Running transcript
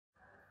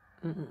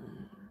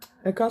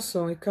Ẹ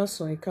káàsán.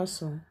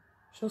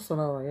 Ṣọ́sàn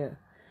la wà yẹn.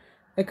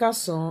 Ẹ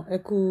káàsán, ẹ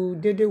kú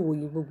dédé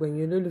wòyí gbogbo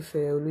ẹ̀yin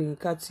olólùfẹ́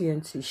Olóyinka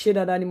TNT. Ṣé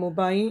dáadáa ni mo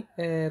bá yín?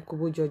 Kò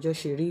bójú ọjọ́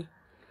ṣe rí.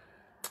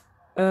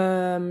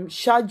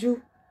 Ṣáájú,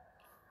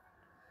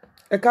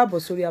 ẹ káàbọ̀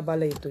sórí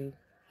abala ètò yìí.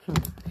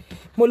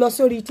 Mo lọ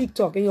sórí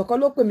TikTok. Èèyàn kan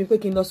ló pè mí pé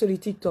kí n lọ sórí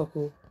TikTok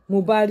o.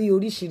 Mo bá rí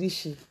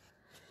oríṣiríṣi.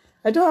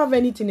 I don't have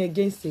anything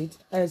against it,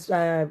 as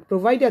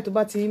provided tó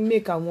bá ti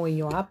make àwọn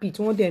èèyàn happy tí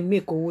wọ́n dẹ̀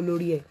make owó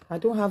lórí ẹ̀. I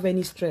don't have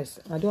any stress.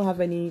 I don't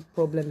have any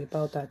problem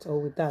about that or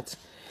with that.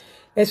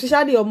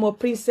 Especially ọmọ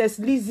Princess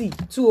Lizzie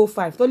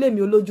 205 tó lè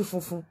mi olójú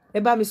funfun. Ẹ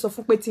bá mi sọ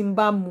fún pé tí n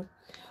bá mu.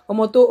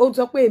 Ọmọ tó ó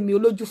sọ pé èmi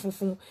olójú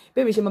funfun.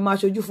 Bí mi ṣe máa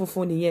ṣojú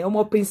funfun nìyẹn.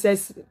 Ọmọ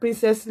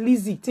Princess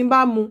Lizzie tí n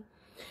bá mu.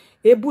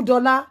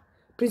 Ebudola,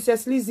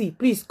 Princess Lizzie,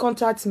 please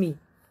contact me.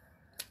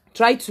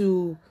 Try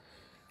to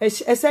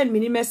send me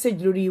ní message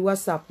lórí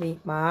WhatsApp mi,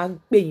 màá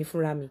pè yín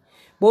fúnra mi.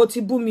 Bó o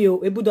ti bú mi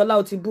o, Ebudola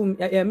o ti bú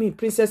mi,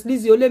 Princess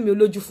Lizzie ó lé mi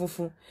olójú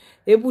funfun.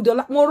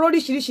 Ebudola, mo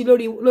róríṣiríṣi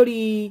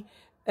lórí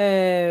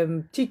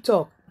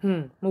TikTok.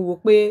 Mo wò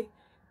pé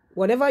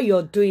whatever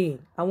you're doing,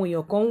 àwọn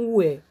èèyàn kan ń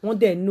wò ẹ́, wọ́n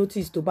dẹ̀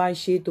notice tó bá ń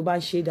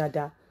ṣe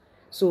dáadáa.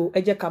 So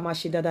ẹ jẹ́ ká máa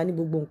ṣe dáadáa ní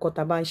gbogbo nǹkan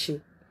tá bá ń ṣe.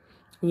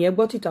 Ìyẹn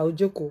gbọ́ títà ó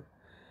jókòó.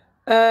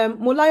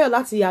 Mo láyọ̀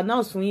láti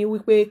announce fún yín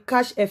wípé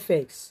Cash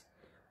FX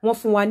wọ́n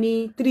fún wa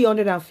ní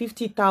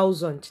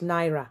 350,000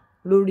 naira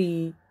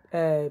lórí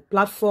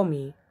platform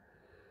yìí.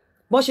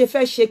 Bọ́n ṣe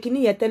fẹ́ ṣe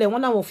kinní yẹn tẹ́lẹ̀,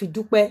 wọ́n láwọn fi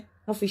dúpẹ́,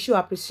 wọ́n fi show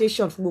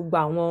appreciation fún gbogbo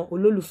àwọn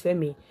olólùfẹ́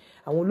mi,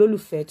 àwọn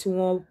olólùfẹ́ tí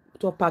wọ́n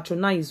tó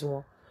patronize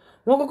wọn.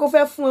 Wọ́n kọ́kọ́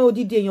fẹ́ fún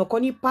odidi èèyàn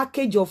kan ní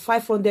package of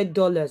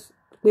 $500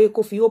 pé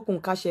kó fi open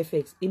Cash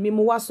FX. Èmi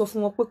mo wá sọ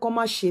fún wọn pé kó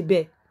má ṣe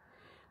bẹ́ẹ̀.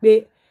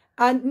 Pé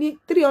a ní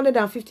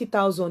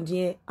 350,000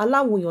 yẹn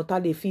aláwọn èèyàn ta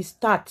lè fi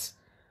start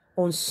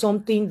on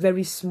something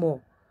very small.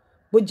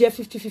 Bó jẹ́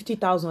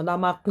 50,000 la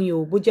máa pín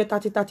o, bó jẹ́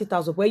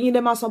 30,000, bó ẹ̀yin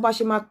lè máa san bá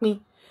ṣe máa pín.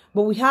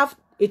 But we have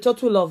a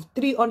total of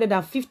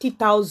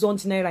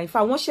 350,000 naira. In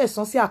fact, wọ́n ṣẹ̀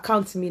san sí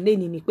account mi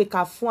lẹ́ni ni pé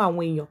ká fún àwọn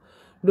èèyàn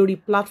lórí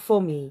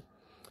platform yìí.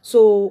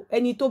 So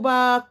ẹni tó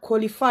bá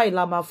qualify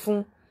la máa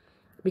fún,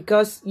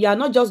 because you are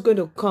not just going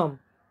to come.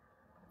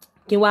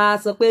 Kí wá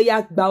sọ pé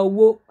yá gba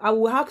owó. I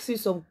will ask you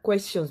some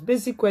questions,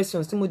 basic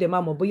questions tí mo dẹ̀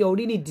máa mọ̀ bóyá o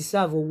really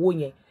deserve owó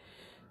yẹn.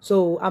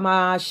 So a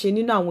máa ṣe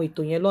nínú àwọn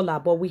ètò yẹn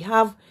lọ́la, but we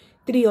have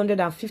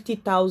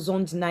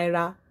 350,000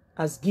 naira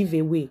as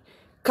giveaway.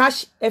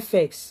 Cash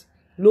FX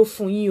ló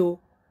fún yín o.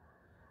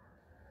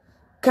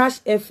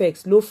 Cash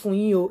FX ló fún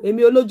yín o.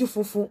 Èmi olójú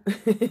funfun.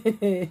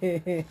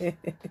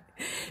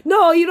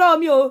 No, irọ́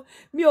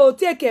mi ò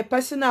take it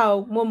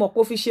personal. Mo mọ̀ pé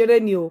ó fi ṣeré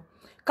ni o.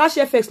 Cash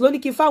FX ló ní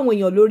kí n fáwọn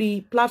èèyàn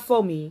lórí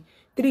platform yìí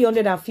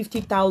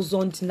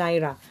 350,000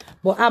 naira.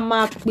 But a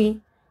máa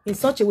pín in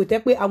such a way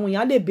pé àwọn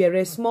èèyàn lè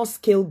bẹ̀rẹ̀ small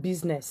scale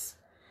business.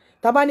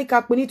 Tá bá ní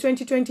ká pín ní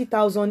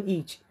 20,000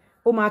 each.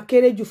 Ó máa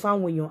kéré jù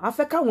fáwọn èèyàn. A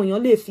fẹ́ káwọn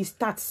èèyàn lè fi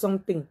start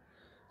something.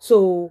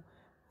 So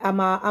a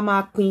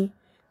máa pín.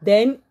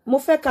 Then mo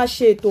fẹ́ ká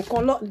ṣe ètò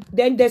kan lọ.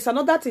 Then there's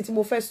another thing tí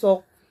mo fẹ́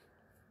sọ.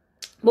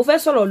 Mo fẹ́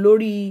sọ̀rọ̀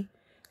lórí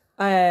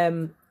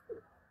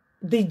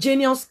the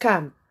Genius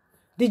Camp.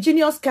 The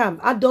Genius Camp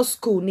adult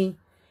school ni.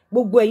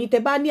 Gbogbo ẹ̀yin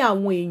tẹ́ bá ní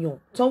àwọn èèyàn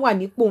tán wà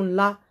nípò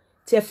ńlá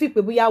tí ẹ fi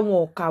pé bóyá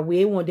wọn ò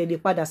kàwé, wọn dẹ̀ lè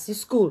padà sí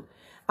school.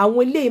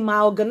 Àwọn ilé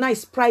máa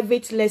organize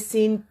private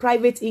lesson,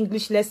 private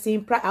English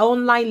lesson,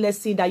 online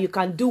lesson that you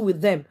can do with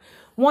them.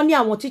 Wọ́n ní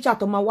àwọn teacher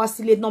tó máa wá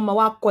sílé náà máa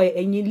wá kọ́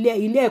ẹ̀yin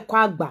ilé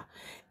ẹ̀kọ́ àgbà.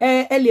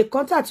 Ẹ lè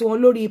contact wọn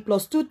lórí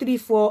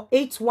 +234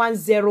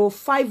 810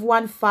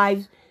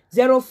 515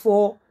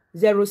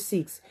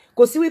 0406.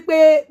 Kò sí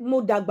wípé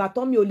mo dàgbà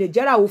tán mi ò lè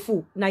jẹ́ra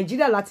òfò.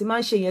 Nàìjíríà láti máa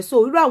ń ṣe yẹn.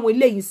 So irú àwọn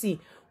ilé yìí sì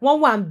wọ́n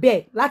wà ń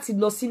bẹ̀ láti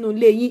lọ sínú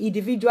ilé yín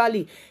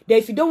individually. Then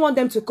if you don't want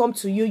them to come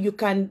to you, you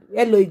can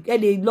ẹ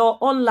lè lọ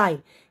online.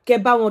 Kẹ́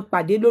bá wọn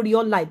pàdé lórí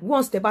online.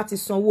 Once tẹ́ bá ti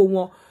sanwó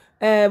wọn.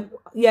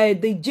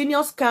 The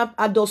Genius Camp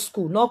Adult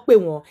School náà pè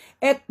wọ́n.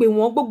 Ẹ pè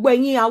wọ́n gbogbo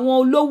ẹ̀yin àwọn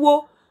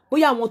olówó.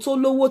 Bóyá àwọn tó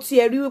lówó tí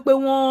ẹ rí wípé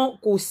wọ́n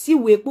kò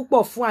síwèé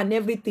púpọ̀ fún and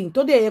everything.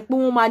 Tó dẹ̀ yẹ pé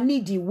wọ́n máa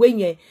need ìwé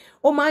yẹn.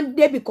 Ó máa ń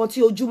débì kan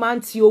tí ojú máa ń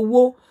ti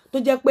owó. Tó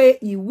jẹ́ pé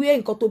ìwé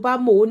nǹkan tó bá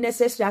mọ̀ ó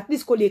necessary, at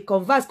least kó lè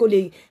converse, kó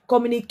lè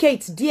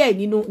communicate díẹ̀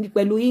nínú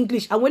pẹ̀lú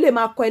English. Àwọn lè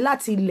máa kọ́ ẹ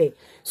láti ilẹ̀.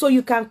 So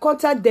you can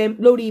contact them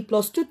lórí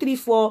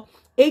 +234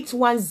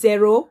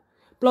 810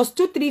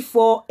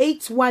 +234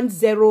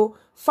 810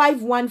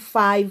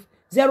 515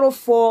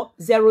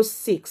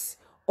 0406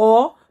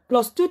 or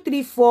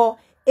 +234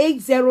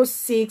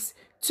 806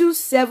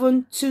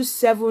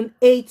 2727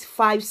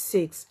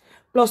 856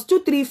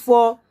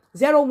 +234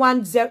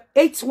 010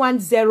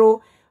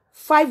 810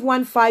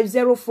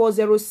 515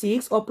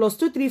 0406 or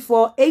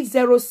 +234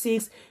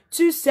 806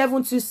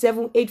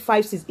 2727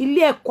 856.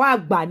 Ilé ẹ̀kọ́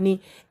àgbà ni.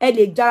 Ẹ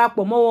lè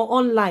darapọ̀ mọ́ wọn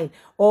online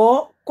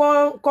or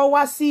kọ́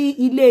wá sí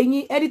ilé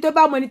yín. Ẹni tó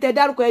bá mọ̀ ẹni tẹ́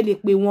dárúkọ ẹ lè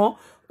pè wọ́n.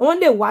 Wọ́n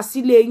lè wá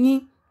sílé yín.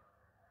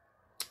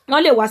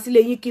 Wọ́n lè wá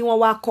sílé yín kí wọ́n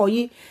wá kọ́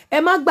yín.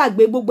 Ẹ má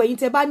gbàgbé gbogbo ẹ̀yin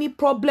tẹ́ bá ní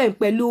problem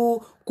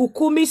pẹ̀lú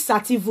Kukumi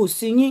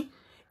sativus yín.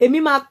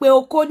 Èmi máa pe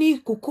oko ní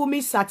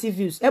Kukumi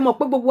sativus. Ẹ mọ̀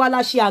pé gbogbo wa la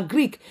ṣe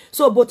agric.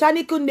 So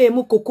botanical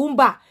name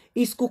cucumber.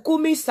 is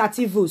Kukumi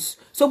sativus.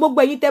 So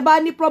gbogbo ẹ̀yin tẹ́ bá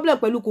ní problem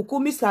pẹ̀lú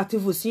Kukumi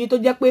sativus yín tó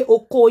jẹ́ pé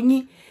oko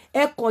yín,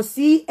 ẹ kàn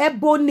sí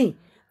Ebony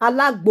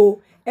Alágbo,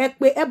 ẹ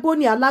pè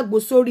Ebony Alágbo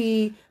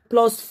sórí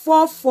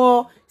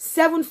 +44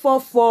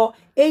 744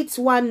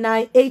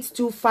 819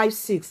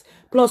 8256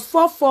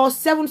 +44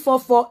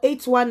 744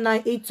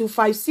 819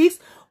 8256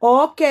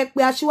 or kẹ́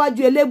pè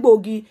Aṣíwájú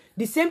Elégbòogi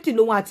the same thing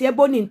lòun àti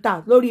Ebony ń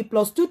tà lórí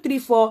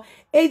 +234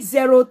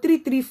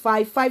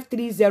 80335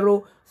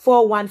 530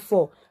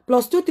 414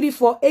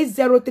 +234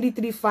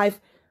 80335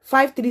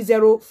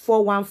 530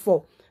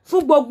 414.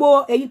 Fún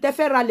gbogbo ẹ̀yin tẹ́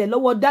fẹ́ ralẹ̀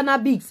lọ́wọ́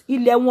Danabix,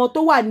 ilẹ̀ wọn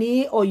tó wà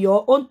ní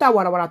Ọ̀yọ́ ó ń tà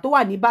wàràwàrà tó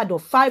wà ní Ìbàdàn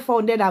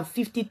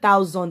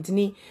 550,000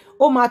 ni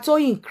ó máa tó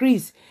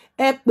increase.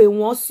 Ẹ pè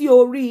wọ́n sí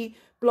orí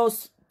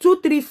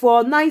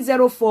 +234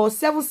 904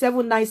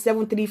 779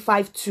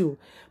 7352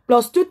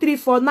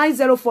 +234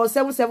 904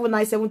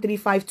 779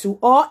 7352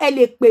 or ẹ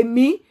lè pè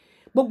mí.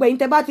 Gbogbo ẹ̀yin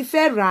tẹ́ bá ti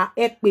fẹ́ rà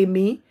ẹ pè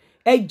mí.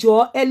 Ẹ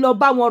jọ̀ọ́ ẹ lọ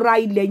bá wọn ra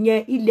ilẹ̀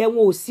yẹn, ilẹ̀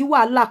wọn ò sí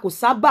wàhálà, kò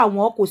sábà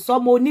wọn, kò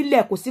sọmọ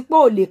onílẹ̀, kò sí pé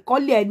ò lè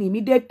kọ́lé ẹni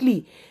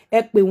immediately.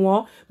 Ẹ pè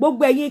wọ́n.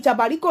 Gbogbo ẹ̀yin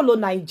Tabarikolo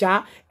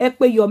Naija, ẹ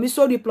pè Yomi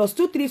sórí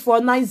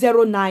 +234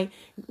 909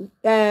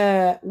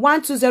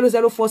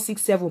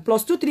 1200467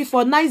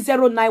 +234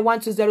 909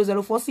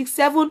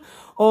 1200467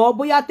 or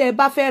bóyá tẹ́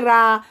bá fẹ́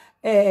ra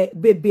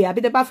bèbè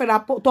àbí tẹ́ bá fẹ́ ra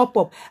top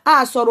up.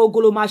 A sọ̀rọ̀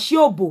ogolomashi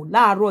òbò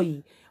láàárọ̀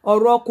yìí.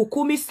 Ọ̀rọ̀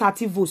Kukumi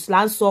sativus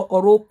là ń sọ,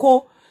 ọ̀rọ̀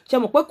oko. Ṣé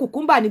mọ̀ pé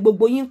cucumber ni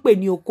gbogbo yín pè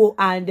ní oko,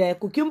 and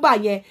cucumber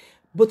yẹn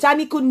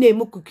botanical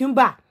name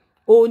cucumber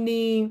ó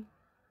ní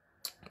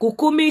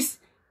Kukumi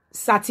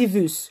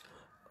sativus.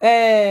 Ó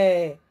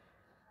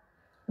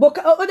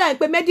dà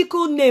pé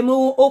medical name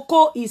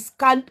oko is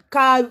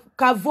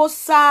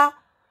Cavosa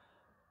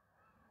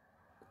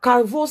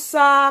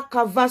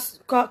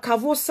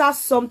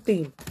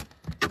something.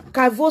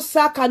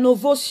 Cavosa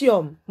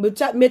canovosium.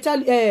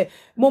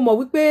 Mo mọ̀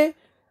wípé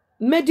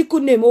medical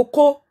name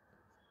oko.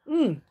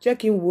 Jẹ́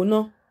kí n wò ná.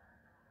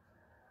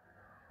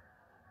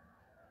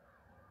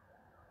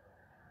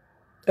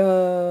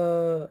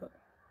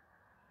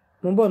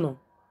 Mo ń bọ̀ ná.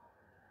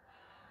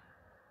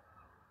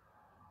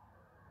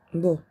 Ń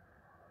bọ̀.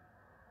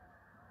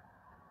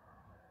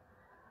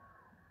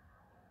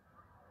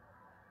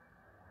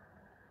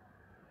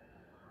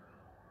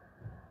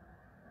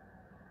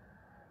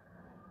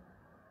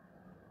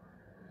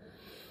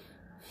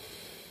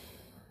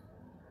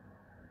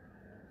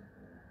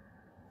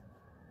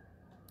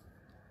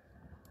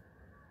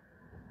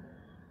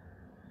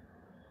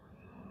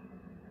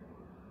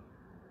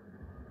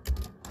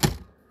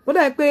 Ó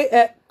dà pé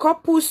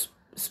corpus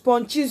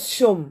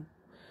spongiosum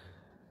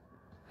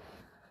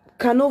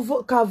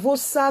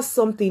Cavosa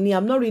something ni,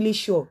 I'm not really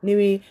sure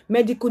ni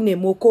medical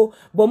name oko,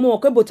 but mo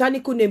mọ̀ pé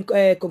botanical name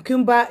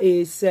cucumber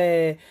is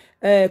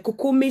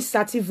Kukumi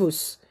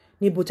sativus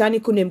ni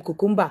botanical name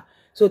cucumber.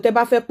 So tẹ́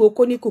bá fẹ́ pè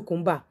oko ní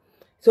cucumber,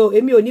 so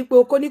èmi ò ní pè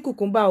oko ní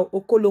cucumber,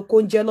 oko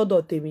loko ń jẹ́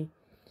lọ́dọ̀ tèmi.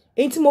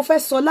 Èyí tí mo fẹ́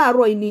sọ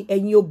láàárọ̀ yìí ni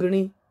ẹ̀yin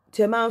obìnrin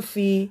tẹ́ máa ń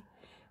fi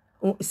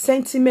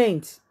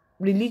sentiment,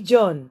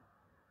 religion,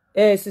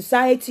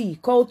 society,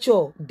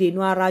 culture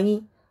dènà ara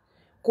yín.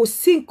 Kò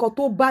sí nǹkan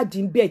tó bá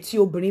dín bẹ́ẹ̀ tí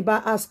obìnrin bá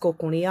ask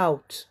ọkùnrin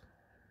out.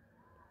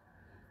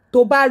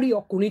 Tó bá rí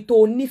ọkùnrin tó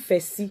nífẹ̀ẹ́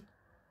sí,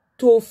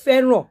 tó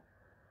fẹ́ràn,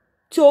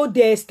 tó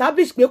dẹ̀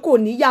establish pé kò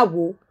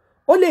níyàwó,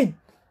 ó lè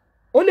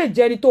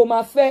jẹ́ ẹni tó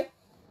máa fẹ́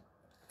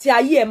tí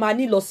ayé ẹ̀ máa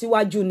ní lọ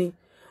síwájú ni.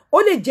 Ó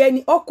lè jẹ́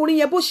ẹni ọkùnrin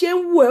yẹn bó ṣe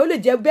ń wò ẹ́, ó lè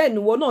jẹ́ bẹ́ẹ̀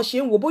níwọ náà ṣe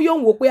ń wò, bóyá ó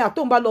ń wò pé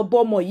àtòun bá lọ bọ́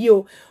ọmọ yìí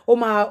o, ó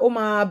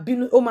máa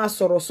bínú, ó máa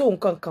sọ̀rọ̀ sóhun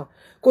kankan.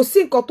 Kò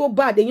sí nǹkan tó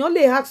bad, èèyàn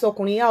lè ask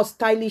ọkùnrin out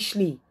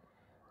stylishly.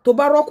 Tó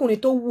bá rọ́kùnrin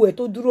tó wù ẹ́,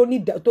 tó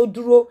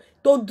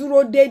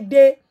dúró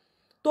déédéé,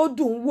 tó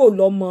dùn wò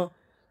lọ́mọ,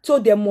 tó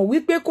dẹ̀ mọ̀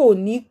wípé kò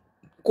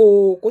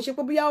ṣe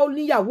pé bóyá ó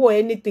níyàwó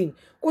anything.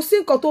 Kò sí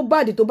nǹkan tó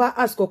bad tó bá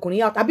ask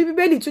ọkùnrin out. Àbí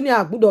Bíbélì tún ní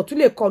àgbùdọ̀ tún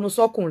lè kọnu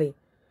sọ́kùnrin.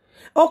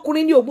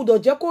 Ọkùnrin ni ò gbọdọ̀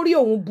jẹ́ kó rí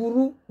òun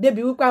burú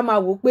débi wípé a máa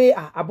wò pé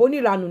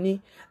àbóníranù ni,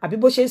 àbí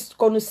bó ṣe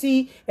kọnu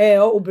sí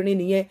obìnrin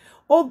nìyẹn.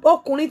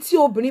 Ọkùnrin tí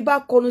obìnrin bá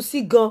kọnu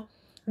sí gan,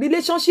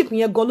 relationship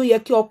yẹn gan ló yẹ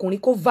kí ọkùnrin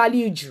kó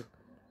value jù.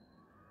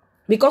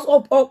 Because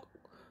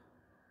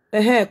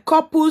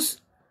corpus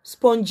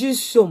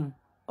spongiosum,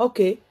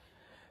 okay.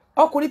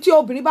 Ọkùnrin tí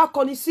obìnrin bá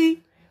kọnu sí,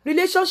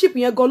 relationship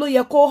yẹn gan ló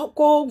yẹ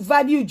kó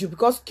value jù,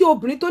 because kí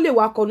obìnrin tó lè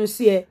wá kọnu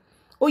sí ẹ,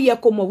 ó yẹ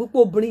kó mọ̀ wípé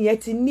obìnrin yẹn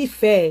ti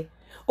nífẹ̀ẹ́.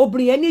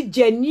 Obìnrin yẹn ní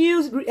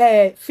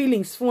genuine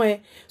feelings fún ẹ.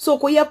 So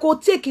kò yẹ kó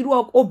take irú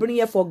obìnrin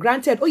yẹn for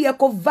granted. Ó yẹ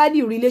kó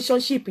value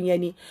relationship yẹn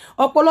ni.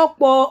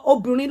 Ọ̀pọ̀lọpọ̀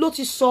obìnrin ló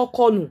ti sọ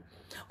ọkọ nù.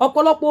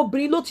 Ọ̀pọ̀lọpọ̀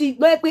obìnrin ló ti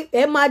gbọ́ pé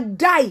ẹ máa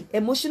die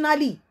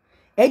emotionally.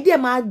 Ẹ dẹ̀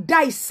máa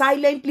die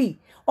silently.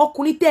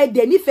 Ọkùnrin tẹ́ ẹ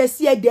dẹ̀ nífẹ̀ẹ́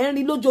sí ẹ dẹ̀ ń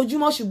rí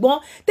lójoojúmọ́, ṣùgbọ́n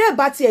tẹ́ ẹ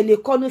bá tiẹ̀ lè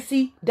kọnu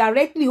sí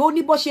directly, ó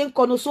ní bó ṣe ń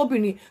kọnu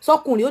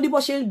sọ́kùnrin, ó ní bó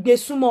ṣe ń gbé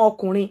súnmọ́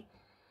ọkùnrin.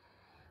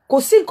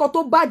 Kò sí nǹkan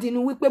tó bá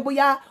dínú wípé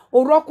bóyá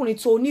orọ́kùnrin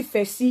tó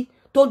nífẹ̀ẹ́ sí,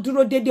 tó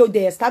dúró déédéé, ó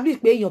dẹ̀ establish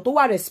pé èèyàn tó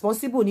wà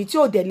responsible ni, tí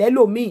ò dẹ̀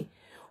lẹ́lòmíì.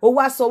 Ó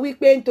wá sọ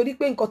wípé nítorí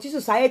pé nǹkan tí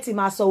society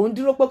máa sọ, òun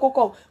dúró pé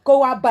kó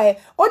wá bá ẹ.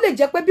 Ó lè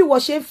jẹ́ pé bí wọ́n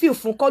ṣe ń feel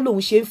fún kọ́ lòun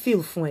ṣe ń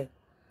feel fún ẹ.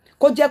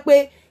 Kó jẹ́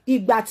pé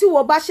ìgbà tí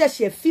wọ́n bá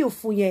ṣẹ̀ṣẹ̀ feel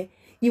fún yẹn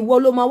ìwọ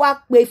ló máa wá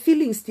pe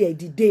feelings ti ẹ̀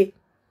dìde.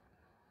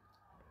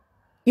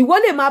 Ìwọ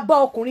lè máa bá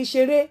ọkùnrin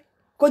ṣeré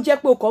kó jẹ́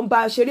pé o kàn bá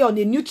ṣeré on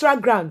a neutral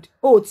ground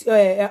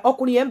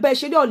ọkùnrin yẹn ń bá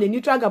ṣeré on a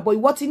neutral ground but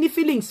ìwọ ti ní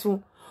feelings fún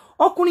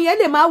ọkùnrin yẹn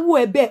lè máa wù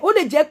ẹ́ bẹ́ẹ̀ ó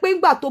lè jẹ́ pé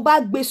ńgbà tó bá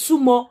gbé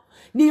súnmọ́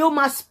ni ó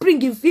máa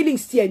spring in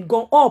feelings ti ẹ̀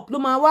gan up ló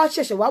máa wá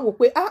ṣẹ̀ṣẹ̀ wá wò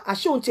pé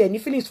àṣé òun ti ẹ̀ ní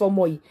feelings for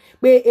ọmọ yìí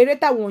pé eré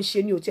táwọn ń ṣe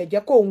ni ò tiẹ̀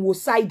jẹ́ kó òun wo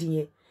side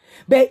yẹn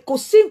bẹ́ẹ̀ kò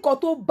sí nǹkan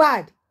tó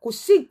bad kò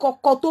sí nǹkan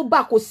kan tó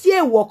bad kò sí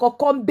èèwọ̀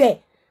kankan bẹ́ẹ̀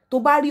tó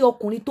bá rí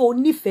ọkùnrin tó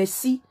nífẹ̀ẹ́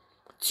sí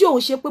tí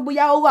òun ṣe pé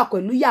bóyá ó wà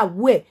pẹ̀lú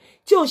ìyàwó ẹ̀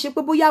tí òun ṣe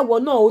pé bóyá ìwọ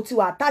náà ó ti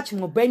wà attach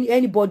mọ́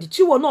anybody tí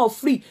ìwọ náà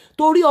free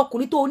torí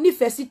ọkùnrin tó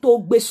nífẹ̀ẹ́ sí tó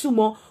gbé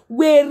súnmọ́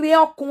wèrè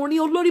ọkùnrin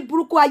olórí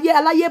burúkú ayé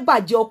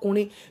aláyébàjẹ́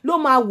ọkùnrin ló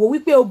máa wò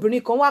wípé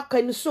obìnrin kan wá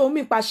kẹnu sóhun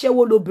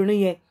ìpàṣẹwó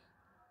lobìnrin yẹn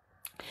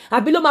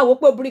àbí ló máa wò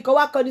pé obìnrin kan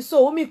wá kẹnu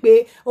sóhun mi pé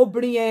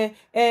obìnrin yẹn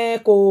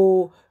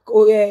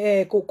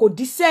kò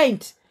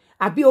decent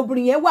àbí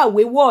obìnrin yẹn wà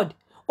wayward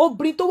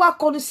obìnrin tó wá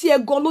kọnu sí ẹ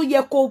gan ló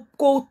yẹ kó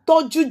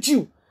tọ́jú jù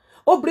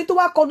obìnrin tó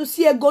wá kọnu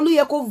sí ẹ gan ló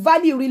yẹ kó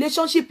value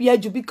relationship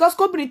yẹn jù because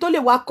kóbìnrin tó lè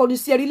wá kọnu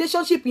sí ẹ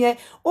relationship yẹn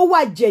ó wà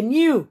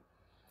genuine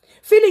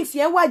feelings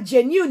yẹn wà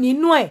genuine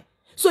nínú ẹ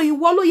so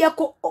ìwọ ló yẹ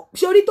kó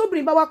sórí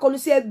tóbìnrin bá wá kọnu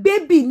sí ẹ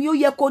baby ni ó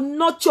yẹ kó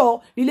nurture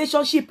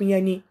relationship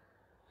yẹn ni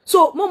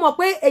so mo mọ̀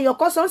pé èèyàn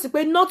kan sọ sí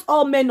pé not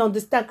all men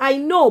understand I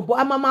know but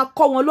a máa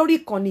kọ́ wọn lórí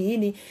ìkànnì yìí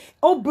ni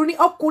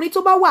ọkùnrin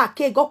tó bá wà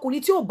kéègì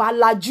ọkùnrin tí ò bá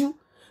lajú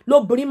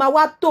lóbìnrin máa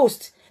wá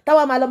toast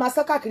táwa máa lọ máa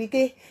sọ káàkiri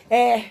pé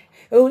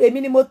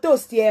èmi ni mo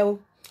toast ẹ o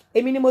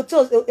èmi ni mo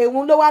toast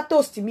òun ló wá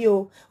toast mi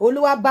o òun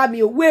ló wá bá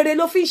mi o wèrè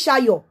ló fi ń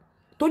ṣayọ̀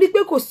torí pé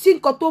kò sí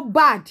nǹkan tó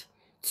bad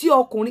tí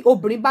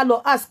obìnrin bá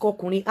lọ ask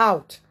ọkùnrin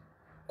out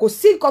kò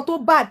sí nǹkan tó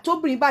bad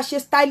tóbìnrin bá ṣe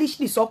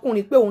stylishly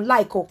sọkùnrin pé òun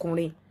like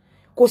ọkùnrin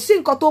kò sí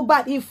nǹkan tó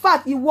bad in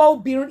fact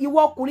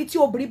ìwọ ọkùnrin tí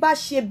obìnrin bá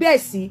ṣe bẹ́ẹ̀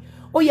sí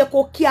ó yẹ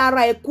kó kí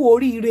ara ẹ kú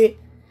oríire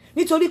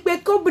nítorí pé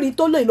kóbìnrin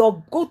tó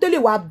lè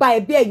wá bá ẹ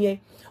bẹ́ẹ̀ yẹn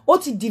ó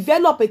ti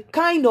develop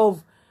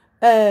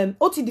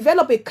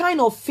a kind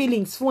of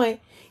feelings fún ẹ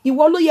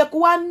ìwọ ló yẹ kó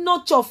wá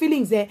nurture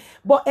feelings ẹ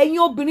but ẹ̀yin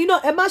obìnrin náà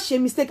ẹ má ṣe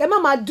mistake ẹ má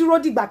máa dúró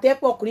dìgbà tẹ́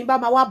pé ọkùnrin bá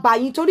máa wá bá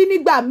yín torí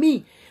nígbà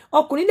míì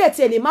ọkùnrin lè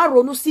tiẹ̀ lè má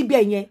ronú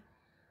síbẹ̀ yẹn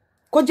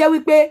kó jẹ́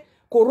wípé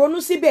kò ronú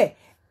síbẹ̀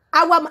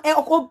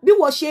bí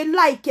wọ́n ṣe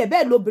láìkẹ̀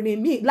bẹ́ẹ̀ lobìnrin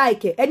míì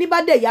láìkẹ̀ ẹni bá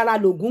dẹ̀ yára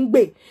lògùn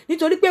gbè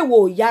nítorí pé wò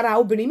ó yára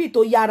obìnrin míì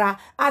tó yára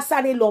á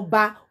sáré lọ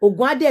bá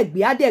ògùn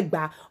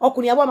àdẹ̀gbà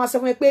ọkùnrin àwọn máa sọ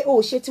fún mi pé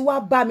ó ṣe ti wá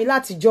bá mi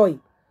látijọ́ yìí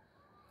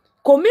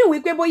kò mí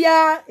wípé bóyá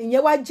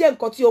ìyẹn wá jẹ́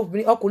nǹkan tí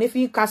ọkùnrin fi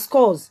ń ka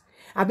scores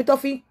àbí tó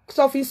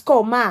fi ń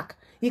score mark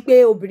wípé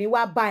obìnrin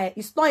wá bá ẹ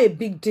it's not a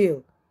big deal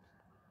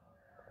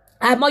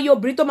àmọ́ yóò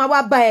obìnrin tó máa wá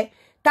bá ẹ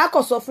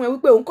tákọ̀ sọ fún ẹ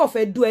wípé òun kàn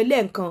fẹ́ dú ẹ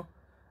lẹ́ẹ̀kan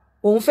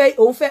òun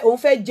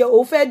fẹ́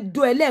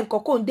dú ẹ lẹ́ẹ̀kan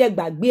kó ń dẹ̀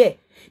gbàgbé ẹ̀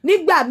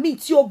nígbà míì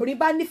tí obìnrin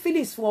bá ní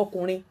feelings fún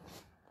ọkùnrin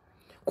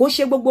kò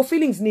ṣe gbogbo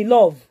feelings ní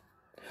love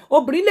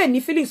obìnrin lè ní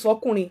feelings fún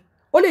ọkùnrin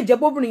ó lè jẹ́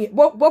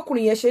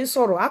bọ́kùnrin yẹn ṣe ń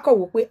sọ̀rọ̀ á kọ̀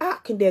wò pé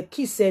kí n dẹ̀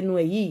kiss ẹnu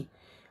ẹ̀ yìí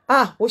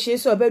ó ṣe ń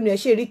sọ ọ̀bẹ́nu ẹ̀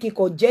ṣe rí kí n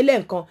kọ̀ jẹ́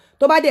lẹ́ẹ̀kan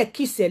tó bá dẹ̀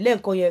kiss ẹ̀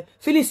lẹ́ẹ̀kan yẹn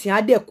feelings yẹn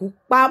á dẹ̀ kú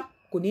pam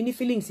kò ní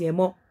feelings yẹn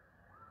mọ́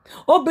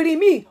obìnrin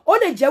míì ó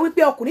lè jẹ́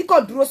wípé ọkùnrin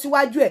kan dúró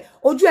síwájú ẹ̀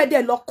ojú ẹ̀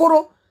dẹ̀ lọ kóró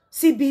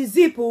síbi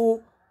zip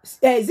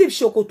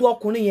ṣòkòtò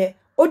ọkùnrin yẹn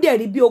ó dẹ̀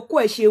rí bí okó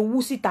ẹ̀ ṣe wú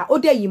síta ó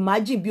dẹ̀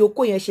imagine bí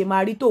okó yẹn ṣe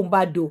máa rí tóun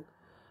bá do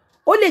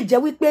ó lè jẹ́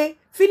wípé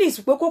feelings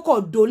pé kó kọ̀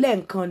do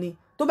lẹ́ẹ̀kan ni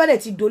tó bá dẹ̀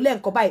ti do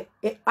lẹ́ẹ̀kan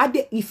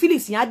báyìí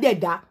feelings yẹn á dẹ̀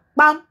dá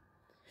pam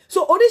so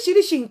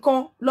oríṣiríṣi nǹkan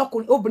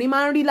lọkùnrin obìnrin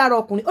máa ń rí lára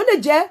ọkùnrin ó lè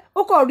jẹ́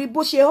ó kàn rí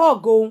bó ṣe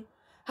hug òun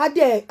á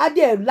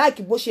dẹ̀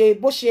like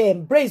bó ṣe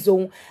embrace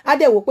òun á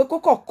dẹ̀ wò pé kó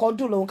kàn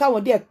kọ́dùn lòun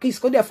káwọn dẹ̀ kiss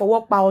kó dẹ̀ fọwọ́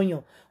pa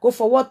ọyàn kó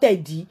fọwọ́ tẹ̀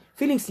dí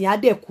feelings yẹn á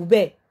dẹ̀ kú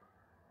bẹ́ẹ̀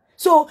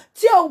so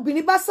tí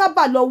obìnrin bá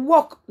sábà lọ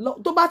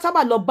tó bá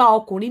sábà lọ bá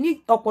ọkùnrin ní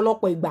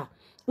ọ̀pọ̀lọpọ̀ ìgbà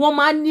wọ́n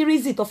máa ń ní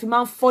reason tó fi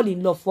máa ń fall in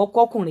love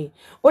fọ́kọ́kùnrin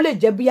ó lè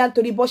jẹ́ bí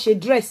nítorí bó ṣe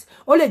dress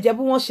ó lè jẹ́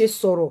bí wọ́n ṣe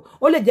sọ̀rọ̀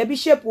ó lè jẹ́ bí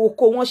shape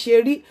oko wọn ṣe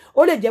rí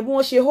ó lè jẹ́ bí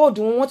wọ́n ṣe hold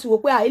wọn ti wò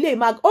pé ilé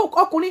máa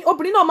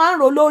obìnrin náà máa ń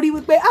rò lórí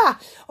wípé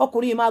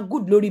ọkùnrin máa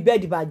good lórí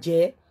bẹ́ẹ̀dì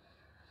bàjẹ́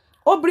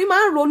obìnrin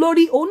máa ń rò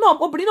lórí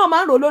obìnrin náà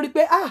máa ń rò lórí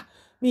pé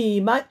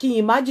kí n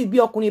imagine bí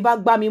ọkùnrin bá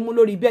gbá mi mú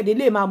lórí bẹ́ẹ̀dì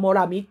lè máa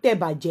mọ́ra mi tẹ̀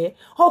bàjẹ́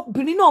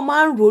obìnrin náà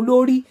máa ń rò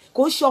lórí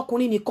kò ń ṣe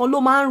ọkùnrin nìkan ló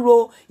máa ń ro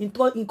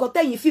nǹkan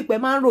tẹ̀yìn fìpẹ́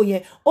máa ń rò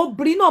yẹn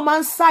obìnrin náà máa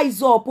ń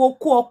size up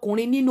okó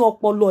ọkùnrin nínú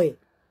ọpọlọ ẹ̀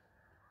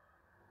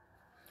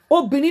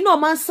obìnrin náà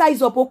máa ń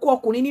size up okó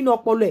ọkùnrin nínú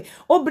ọpọlọ ẹ̀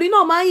obìnrin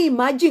náà máa ń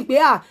imagine pé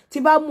tí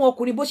bá mú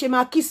ọkùnrin bó ṣe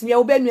máa kiss mi ẹ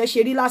obẹ́nu ẹ ṣe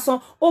rí lásán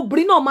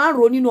obìnrin náà máa ń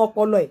rò nínú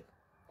ọpọlọ ẹ̀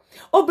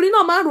obìnrin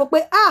náà máa ń rò pé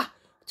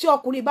tí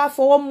ọkùnrin bá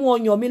fọwọ́ mú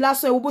ọyàn mi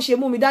lásán ẹ wo bó ṣe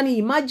mú mi dání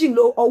imagine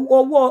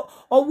ọwọ́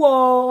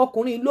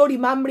ọkùnrin lórí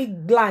mammary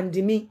gland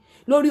mi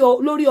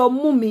lórí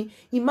ọmú mi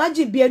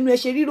imagine bí ẹnu ẹ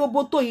ṣe rí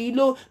roboto yìí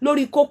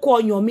lórí kókó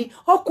ọyàn mi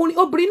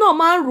obìnrin náà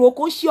máa ń rò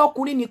kó ń ṣe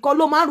ọkùnrin nìkan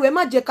ló máa ń rò ẹ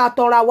má jẹ́ ká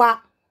tọra wa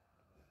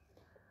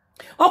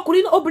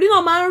obìnrin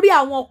náà máa ń rí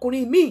àwọn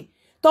ọkùnrin míì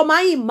tó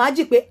máa ń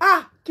imagine pé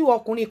kí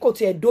ọkùnrin kò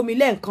tiẹ̀ dómi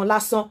lẹ́ẹ̀kan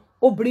lásán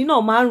obìnrin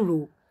náà máa ń rò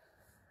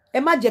ẹ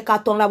má jẹ́ ká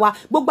tanra wa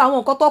gbogbo àwọn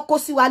nǹkan tó kó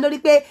sí wa lórí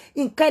pé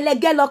nǹkan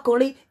ẹlẹgẹ́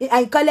lọkùnrin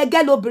nǹkan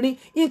ẹlẹgẹ́ lobìnrin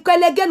nǹkan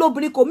ẹlẹgẹ́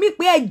lobìnrin kò mí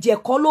pé ẹ̀jẹ̀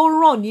kan ló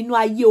ràn nínú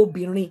ayé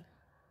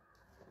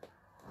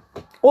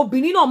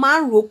obìnrin náà máa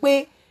ń rò pé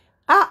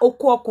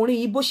oko ọkùnrin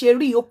yìí bó ṣe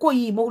rí oko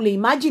yìí mo lè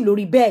imagine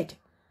lórí bed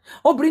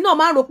obìnrin náà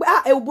máa ń rò pé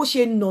ẹ bó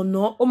ṣe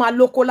nànà ó máa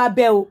lóko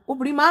lábẹ́ o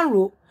obìnrin máa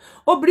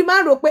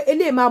ń rò pé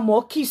eléyìí máa mọ̀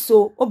kíso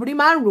obìnrin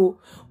máa ń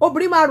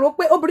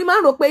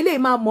rò pé eléyìí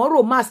máa mọ̀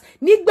romance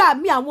nígbà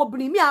míì àwọn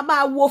obìnrin míì á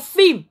máa wo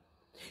fíìmù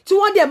tí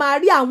wọ́n dẹ̀ máa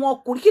rí àwọn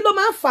ọkùnrin kí ló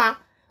máa ń fà á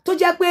tó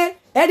jẹ́ pé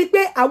ẹ rí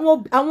pé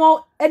àwọn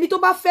ẹni tó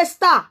bá fẹ́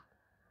star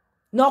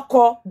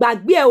nọkọ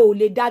gbàgbé ẹ ò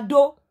lè dá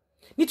dó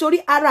nítorí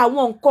ara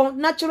àwọn nǹkan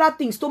natural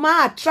things tó máa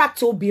attract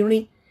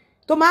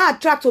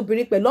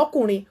obìnrin pẹ̀lú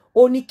ọkùnrin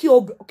ó ní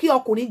kí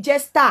ọkùnrin jẹ́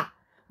star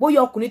bóyá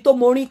ọkùnrin tó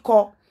morin kọ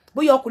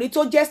bóyá ọkùnrin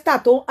tó jẹ́ star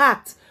tó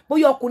act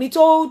bóyá ọkùnrin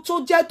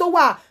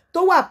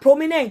tó wà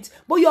prominent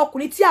bóyá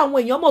ọkùnrin tí àwọn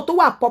èèyàn mọ̀ tó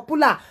wà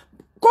popular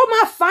kó má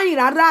fáyìn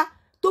rárá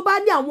tó bá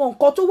ní àwọn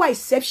nǹkan tó wà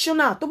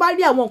exceptional tó bá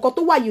rí àwọn nǹkan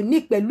tó wà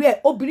unique pẹ̀lú ẹ̀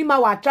obìnrin máa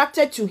wà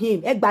attracted to him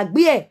ẹ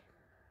gbàgbé ẹ̀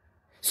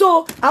so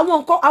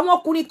àwọn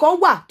ọkùnrin kan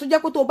wà tó jẹ́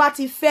pé tó bá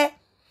ti fẹ́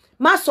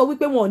má sọ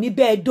wípé wọn ò ní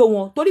bẹ́ẹ̀ dó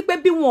wọn torí pé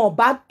bí wọn ò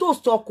bá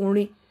toast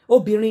ọkùnrin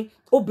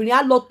obìnrin á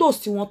lọ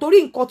toast wọn torí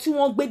nǹkan tí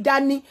wọ́n gbé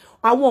dání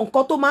àwọn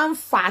nǹkan tó máa ń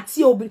fà á tí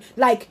obìnrin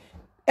like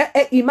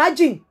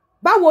imagine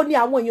báwo ni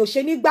àwọn èèyàn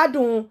ṣe ní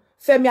gbádùn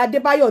Fẹ́mi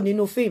Adébáyọ̀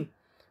nínú fíìmù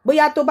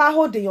bóyá tó bá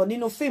hold èèyàn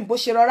nínú fíìmù bó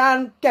ṣe rọra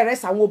ń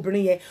kẹrẹsì àwọn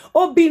obìnrin yẹn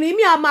obìnrin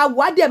mi a máa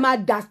wò á dẹ̀ máa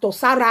dàtọ̀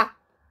sára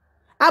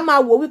a máa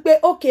wò wípé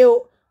ókè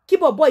o kí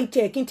bọ̀bọ̀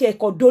ìtẹ̀ kí n tiẹ̀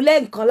kọ̀ dólẹ̀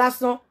nǹkan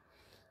lásán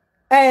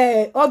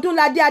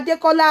Ọdúnládé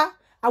Adékọ́lá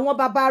àwọn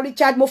bàbá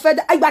Richard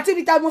Mofẹ́dá ìgbà tí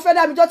Richard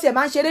Mofẹ́dá mi jọ́ tiẹ̀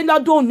máa ń ṣeré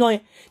lọ́dún ọ̀nà ẹ̀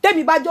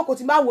tẹ́mi bá jókòó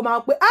tí máa wò máa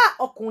pé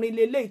ọkùnrin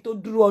lélẹ́yìí tó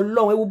dúró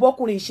Ọlọ́run ewu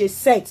bọ́kùnrin ṣe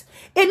set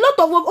a lot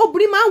of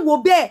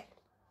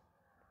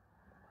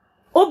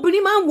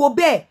obìnrin máa ń wò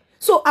bẹ́ẹ̀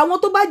so àwọn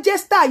tó bá jẹ́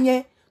star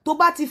yẹn tó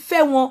bá ti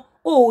fẹ́ wọn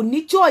ò ní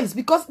choice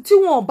because tí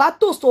wọn ò bá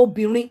tòsọ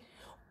obìnrin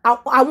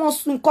àwọn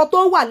nǹkan tó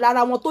wà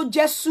lára wọn tó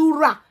jẹ́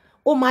súrà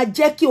ó máa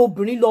jẹ́ kí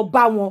obìnrin lọ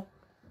bá wọn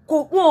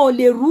wọn ò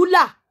lè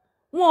rúlà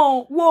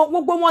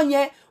gbogbo wọn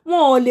yẹn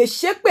wọn ò lè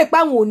ṣépè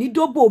páwọn ò ní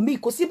dóbò míì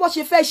kò sí bó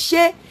ṣe fẹ́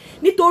ṣe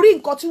nítorí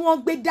nǹkan tí wọ́n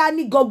gbé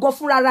dání gangan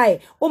fúnra ẹ̀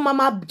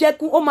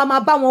ó máa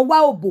bá wọn wá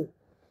òbò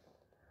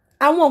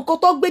àwọn nǹkan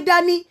tó gbé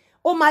dání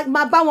ó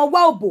máa bá wọn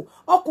wá òbò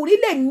ọkùnrin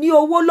lè ní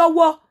owó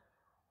lọ́wọ́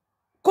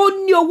kó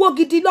ní owó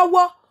gidi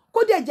lọ́wọ́ kó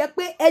dẹ̀ jẹ́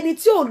pé ẹni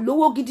tí ò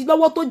lówó gidi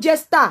lọ́wọ́ tó jẹ́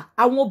star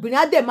àwọn obìnrin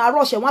á dẹ̀ máa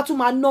rọ̀ṣẹ̀ wọ́n á tún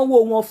máa náwó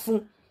wọn fún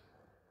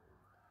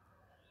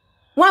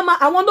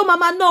àwọn ló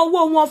máa ná owó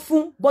wọn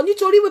fún bọ̀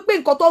nítorí wípé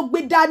nǹkan tó gbé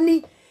dání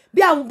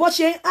bí àwọn bó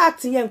ṣe ń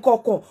act yẹn nǹkan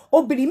kan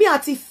obìnrin mi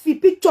àti fi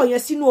picture yẹn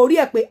sínú orí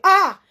ẹ̀ pé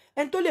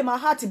ẹni tó lè máa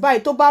act báyìí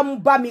tó bá mú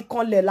bá mi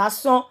kanlẹ̀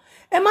lásán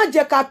ẹ má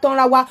jẹ́ ká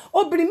tanra wa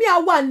obìnrin mi á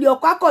wà nílé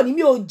ọkọ akọni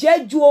mi ò jẹ́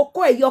ju okó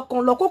ẹ̀yọ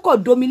kan lọ kókò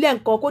domi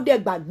lẹ́ǹkan kó dẹ̀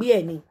gbàgbé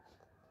ẹ̀ ni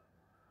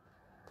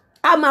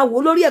a máa wò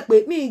lórí ẹ̀ pé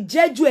mi ì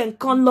jẹ́ ju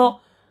ẹ̀ǹkan lọ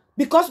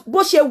because bó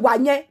ṣe wà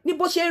yẹn ní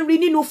bó ṣe ń rí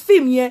nínú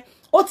fíìmù yẹn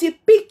ó ti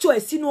picture ẹ̀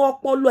sínú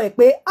ọpọlọ ẹ̀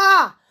pé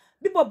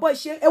bí bọ̀bọ̀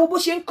ṣe ẹ wo bó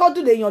ṣe ń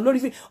kọ́dùn èèyàn lórí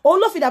fíìmù òun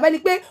ló fi dàbẹ́ ni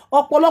pé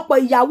ọ̀pọ̀lọpọ̀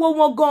ìyàwó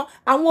wọn gan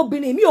àwọn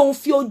obìnrin mi òun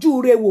fi ojú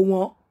re wò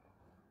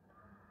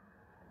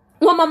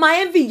wọ́n máa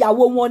envy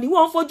ìyàwó wọn ni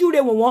wọ́n ń fojú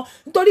re wò wọ́n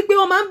nítorí pé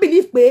wọ́n máa ń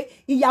believe pé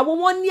ìyàwó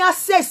wọn ní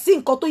access sí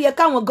nǹkan tó yẹ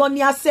káwọn gan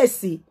ní access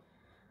sí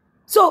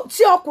so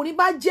tí ọkùnrin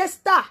bá jẹ́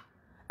star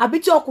àbí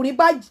tí ọkùnrin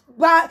bá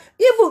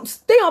even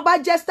téèyàn bá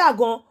jẹ́ star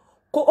gan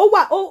kò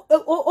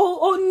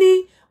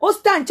ó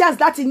stand chance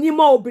láti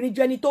nímọ̀ obìnrin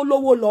ju ẹni tó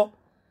lówó lọ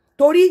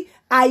torí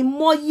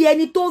àìmọye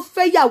ẹni tó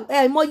fẹ́ yàwó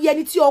àìmọye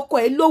ẹni tí ọkọ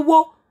ẹ̀ lówó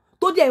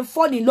tó dẹ̀ ń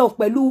fall in love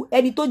pẹ̀lú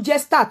ẹni tó jẹ́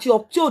star tí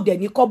ò dẹ̀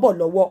ní kọ́bọ̀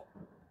lọ́wọ́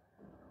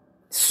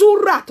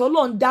súrà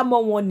tọ́lọ́ ń dámọ́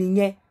wọn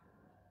nìyẹn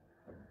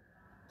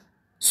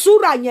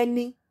súrà yẹn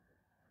ni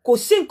kò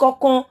sí nǹkan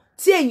kan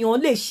tí èèyàn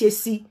lè ṣe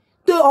sí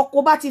tó ọkọ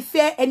bá ti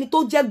fẹ́ ẹni tó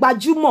jẹ́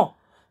gbajúmọ̀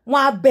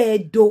wọn á bẹ̀ ẹ́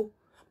do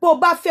bó o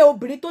bá fẹ́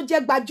obìnrin tó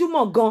jẹ́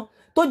gbajúmọ̀ gan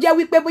tó jẹ́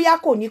wípé bóyá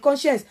kò ní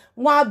conscience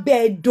wọn á bẹ̀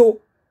ẹ́ do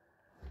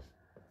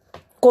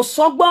kò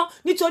sọ́gbọ́n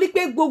nítorí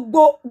pé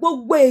gbogbo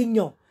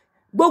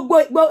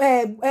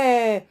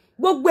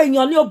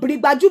èèyàn ní obìnrin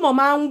gbajúmọ̀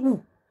máa ń wù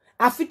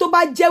àfi tó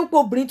bá jẹ́ wípé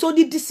obìnrin tó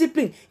ní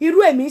discipline irú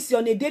èmi sí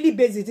on a daily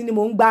basis ni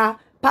mò ń gba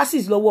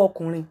passes lọ́wọ́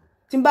ọkùnrin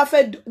tí n bá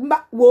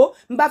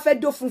fẹ́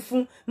dó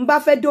funfun n bá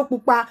fẹ́ dó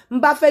pupa n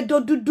bá fẹ́ dó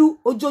dúdú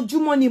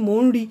ojoojúmọ́ ni mò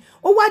ń rí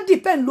ó wá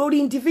depend lórí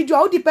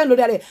individual ó depend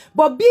lórí rẹ̀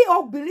but bí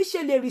obìnrin ṣe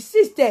lè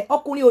resist ẹ̀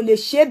ọkùnrin ò lè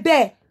ṣe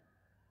bẹ́ẹ̀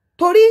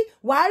torí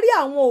wàá rí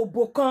àwọn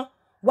òbò kan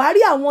wàá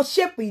rí àwọn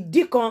shape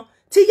ìdí kan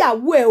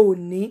tíyàwó ẹ̀ ò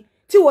ní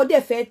tí wọ́n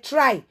dẹ̀ fẹ́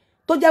try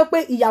tó jẹ́ pé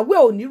ìyàwó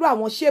ẹ̀ ò nírú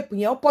àwọn shape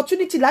yẹn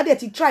opportunity ládẹ̀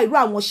ti try irú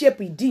àwọn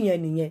shape ìdí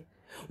yẹn nìyẹn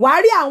wàá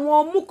rí àwọn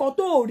ọmú kan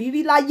tó ò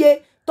rírí láyé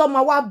tó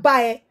máa wá bá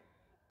ẹ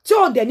tí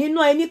ò dẹ̀ nínú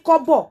ẹni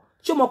kọ́bọ̀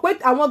ṣo mọ̀ pé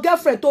àwọn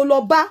girlfriend tó lọ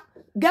bá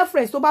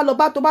girlfriends tó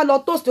bá lọ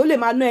toast ó lè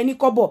máa ná ẹni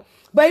kọ́bọ̀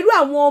but irú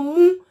àwọn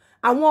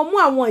ọmú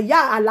àwọn ìyá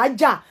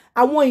alájà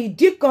àwọn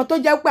ìdí kan tó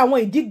jẹ́ pé àwọn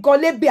ìdí gan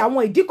lébè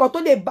àwọn ìdí kan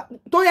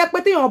tó yẹ pé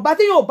téèyàn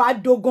ò bá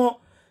dogan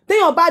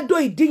téèyàn bá dó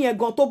ìdí yẹn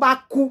gan tó bá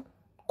kú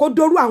kó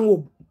dórú àwọn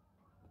òbò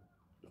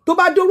tó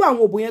bá dórú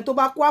àwọn òbò yẹn tó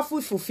bá kú á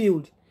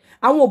fulfilled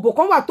àwọn òbò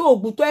kan wà tó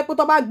ògùn tó ẹ pé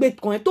tó bá gbé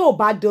kan ẹ tó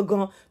bá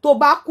dogan tó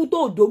bá kú tó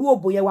dórú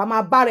òbò yẹn wà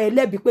máa bára ẹ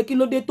lẹ́bi pé kí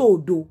ló dé tó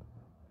do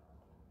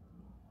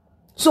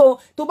so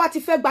tó bá ti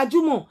fẹ́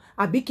gbajúmọ̀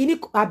àbí kíní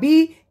àbí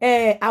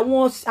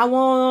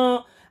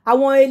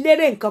àwọn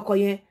eléré nǹkan kan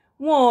yẹn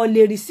wọn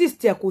lè resist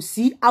ẹ kò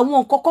sí àwọn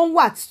nǹkan kan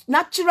wà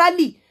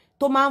naturally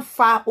tó máa ń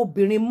fa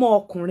obìnrin mọ́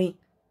ọkùnrin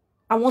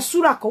àwọn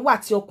súrà kan wà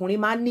tí ọkùnrin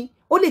máa ń ní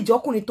ó lè jẹ́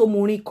ọkùnrin tó mọ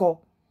orin kọ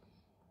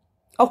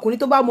ọkùnrin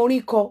tó bá mọ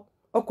orin kọ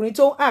ọkùnrin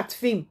tó act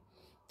film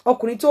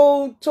ọkùnrin tó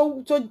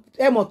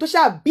ẹmọ tó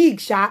ṣá big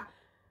ṣá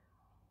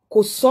kò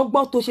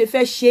sọ́gbọ́n tó ṣe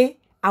fẹ́ ṣe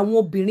àwọn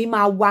obìnrin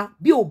máa wá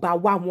bí ò bá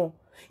wá wọn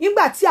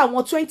nígbà tí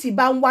àwọn 20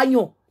 bá ń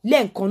wáyàn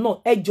lẹ́ẹ̀kan náà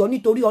ẹjọ́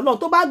nítorí Ọlọ́run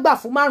tó bá gbà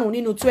fún 5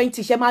 nínú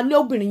 20 ṣe máa lé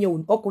ọkùnrin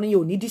yẹn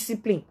ò ní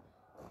discipline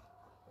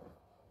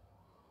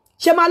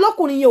ṣe máa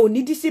lọ́kùnrin yẹn ò ní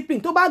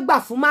discipline tó bá gbà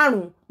fún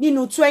 5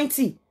 nínú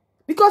 20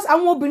 because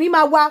àwọn obìnrin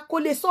máa wá kó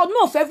lè sọ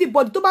no for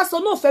everybody tó bá sọ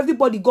no for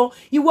everybody gan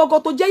ìwọ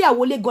gan tó jẹ́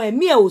ìyàwó lé gan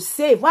ẹ̀mí ẹ̀ ò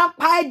save wọ́n á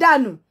pa ẹ́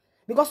dànù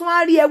because wọ́n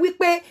á rí ẹ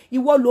wípé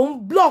ìwọ ló ń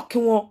block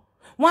wọn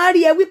wọ́n á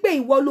rí ẹ wípé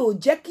ìwọ ló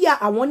jẹ́ kí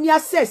àwọn ní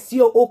access sí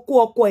oko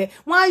ọkọ ẹ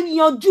wọ́n á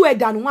yanjú ẹ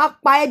dànù wọ́n á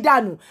pa ẹ́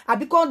dànù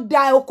àbí kán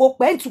da oko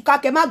pẹ́ ń túká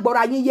kẹ má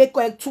gbọ́ra yín yé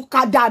kọ́ ẹ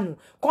túká dànù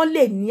kán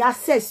lè ní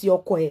access sí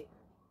ọkọ ẹ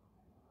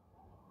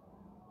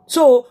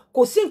so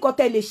kò sí nǹkan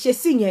tẹ́ lè ṣe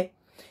sí yẹn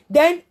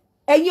then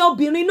ẹ̀yin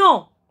obìnrin náà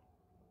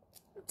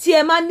tí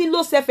ẹ máa ní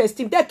low self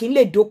esteem tẹ́ kí n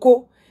lè dóko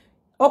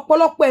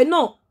ọ̀pọ̀lọpọ̀ ẹ̀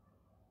náà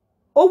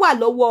ó wà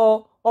lọ́wọ́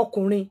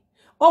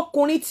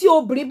ọkùnrin tí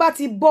obìnrin bá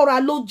ti bọ́ra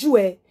lójú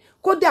ẹ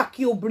kódà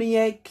kí obìnrin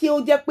yẹn kí ó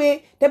jẹ́ pé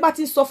tẹ́ bá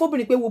ti sọ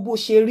fóbìnrin pé wo bó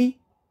ṣe rí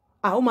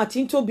ó máa ti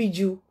ń tóbi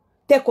jù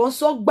tẹ́kọ̀ ń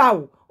sọ gbà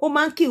ó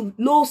máa ń kill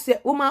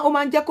ó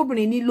máa ń jẹ́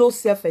kóbìnrin ní low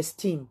self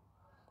esteem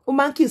ó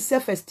máa ń kill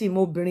self esteem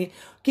obìnrin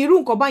kí irú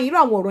nǹkan báyìí irú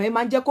àwọn ọ̀rọ̀ yẹn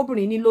máa ń jẹ́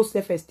kóbìnrin ní low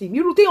self esteem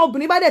irú tí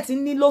obìnrin bá dẹ̀ ti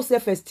ní low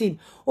self esteem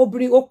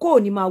obìnrin okó ò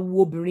ní máa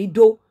wu obìnrin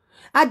dó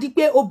á di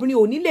pé obìnrin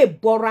ò ní lè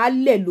bọ́ra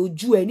lẹ̀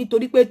lójú ẹ̀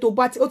nítorí pé tó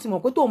bá ó ti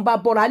mọ̀ pé tó ń bá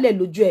bọ́ra lẹ̀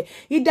lójú ẹ̀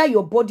either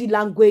your body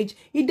language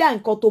either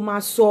nǹkan tó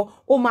máa sọ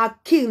ó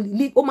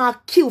máa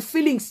kill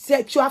feelings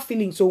sexual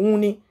feelings òun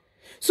ni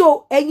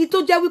so ẹ̀yin tó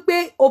jẹ́ wípé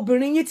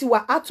obìnrin yín ti wà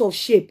out of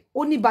shape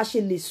ó ní bá ṣe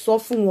lè sọ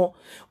fún wọn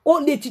ó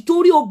lè ti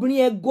torí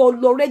obìnrin ẹ go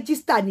lọ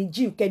register ní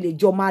gym kẹ́ lè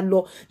jọ máa lọ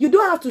you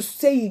don't have to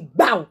say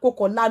ìgbà kó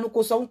kọ lánàá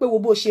kó sọ wípé wo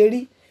bó ṣe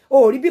rí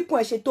o rí bí kún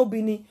ẹ ṣe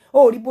tóbi ni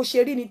o rí bó ṣe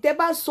rí ni tẹ́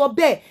bá sọ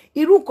bẹ́ẹ̀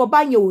irú nǹkan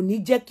báyẹn ò ní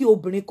jẹ́ kí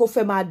obìnrin kó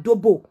fẹ́ máa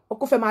dóbò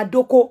kó fẹ́ máa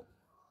dóko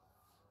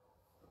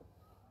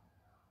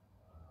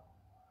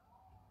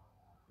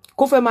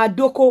kó fẹ́ máa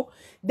dóko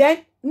then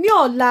ní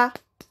ọ̀la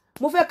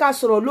mo fẹ́ ká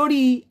sọ̀rọ̀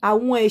lórí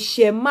àwọn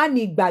ẹ̀ṣẹ̀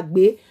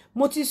mánigbàgbé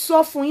mo ti sọ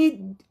fún yín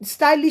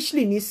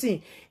stylishly nísìn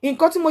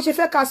nǹkan tí mo ṣe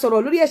fẹ́ ká sọ̀rọ̀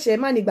lórí ẹ̀ṣẹ̀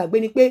mánigbàgbé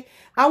ni pé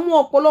àwọn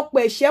ọ̀pọ̀lọpọ̀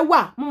ẹ̀ṣẹ̀ wà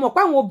mo mọ̀ pé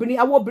àwọn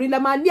obìnrin la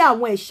máa ní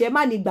àwọn ẹ̀ṣẹ̀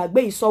mánigbàgbé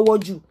ìsọwọ́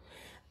jù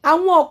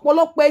àwọn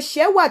ọ̀pọ̀lọpọ̀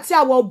ẹ̀ṣẹ̀ wà tí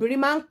àwọn obìnrin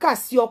máa ń kà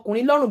sí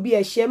ọkùnrin lọ́rùn bí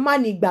ẹ̀ṣẹ̀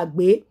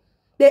mánigbàgbé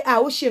pé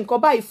ó ṣe nǹkan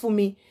báyìí fún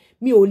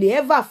mi ò lè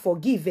ever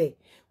forgive ẹ̀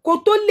kó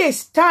tó lè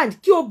stand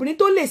kí obìnrin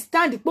tó lè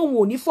stand pé òun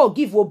ò ní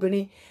forgive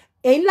obìnrin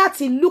ẹ̀yin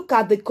láti look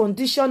at the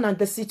condition and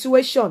the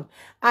situation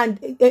and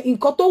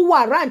nǹkan tó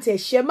warrant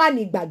ẹ̀ṣẹ̀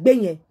mánigbàgbé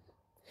yẹn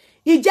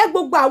ìjẹ́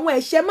gbogbo àwọn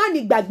ẹ̀ṣẹ̀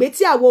mánigbàgbé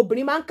tí àwọn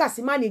obìnrin máa ń kà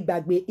sí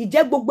mánigbàgbé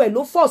ìjẹ́ gbogbo ẹ̀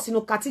ló fall sínú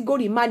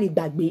category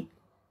mánigbàgbé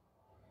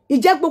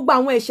ìjẹ́ gbogbo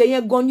àwọn ẹ̀ṣẹ̀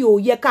yẹn gan ni ò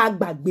yẹ ká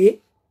gbàgbé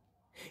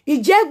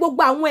ìjẹ́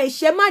gbogbo àwọn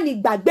ẹ̀ṣẹ̀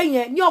mánigbàgbé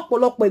yẹn ní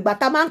ọ̀pọ̀lọpọ̀ ìgbà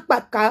tá máa ń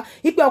pàkà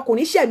ipe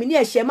ọkùnrin ṣẹ̀ mí ní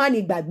ẹ̀ṣẹ̀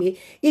mánigbàgbé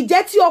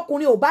ìjẹ́ tí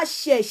ọkùnrin ò bá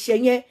ṣe ẹ̀ṣẹ̀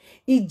yẹn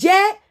ìjẹ́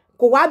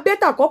kò wá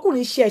bẹ́tà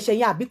kọkùnrin ṣe ẹ̀ṣẹ̀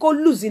yẹn àbí kó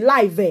lose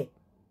life ẹ̀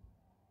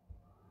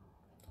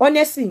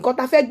honestly nǹkan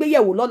tá fẹ́ gbé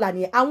yẹ̀wò lọ́la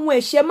ni àwọn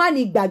ẹ̀ṣẹ̀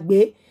mánigbàgbé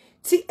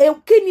tí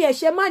kí ni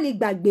ẹ̀ṣẹ̀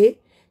mánigbàgbé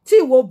tí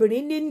ìwọ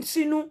obìnrin ní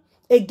sínú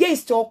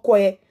against ọkọ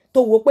ẹ̀ tó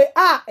wò pé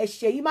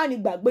ẹ̀ṣẹ̀ yìí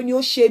mánigbàgbé ni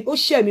ó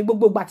ṣẹ̀ mí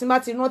gbogbo ìgbà tí má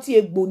ti rántí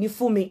egbò ní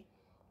fún mi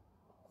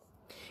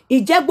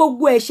ìjẹ́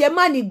gbogbo ẹ̀ṣẹ̀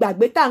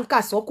mánigbàgbé tá ń kà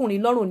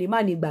sọ́kùnrin lọ́rùn ní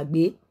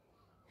mánigbàgbé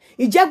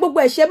ìjẹ́ gbogbo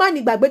ẹ̀ṣẹ̀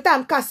mánigbàgbé tá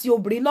ń kà sí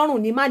obìnrin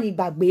lọ́rùn ní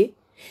mánigbàgbé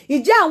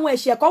ìjẹ́ àwọn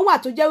ẹ̀ṣẹ̀ kan wà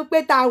tó jẹ́ wípé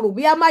tá rò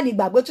bí a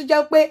mánigbàgbé tó jẹ́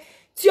wípé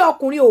tí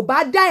ọkùnrin ò bá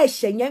dá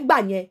ẹ̀ṣẹ̀ yẹn gbà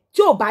yẹn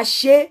tí ò bá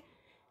ṣe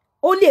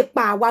ó lè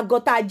pa àwa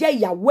gan tá jẹ́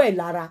ìyàwó ẹ̀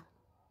lára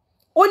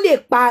ó lè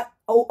pa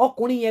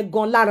ọkùnrin yẹn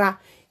gan lára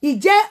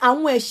ìjẹ́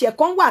àwọn ẹ̀ṣẹ̀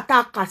kan wà tá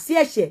kà sí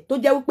ẹ̀ṣẹ̀ tó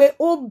jẹ́ wípé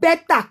ó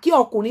bẹ́tà kí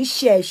ọkùnrin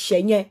ṣe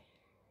ẹ̀ṣẹ̀ yẹn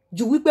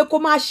ju wípé kó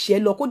má ṣe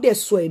lọ kó dẹ̀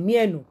sọ ẹ̀mí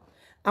ẹ̀ nù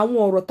àwọn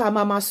ọ̀rọ̀ tá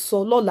máa sọ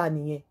lọ́la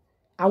nìyẹn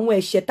àwọn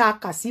ẹ̀ṣẹ̀ tá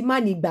kà sí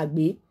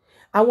mánigbàgbé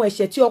àwọn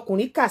ẹ̀ṣẹ̀ tí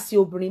ọkùnrin kà sí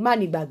obìnrin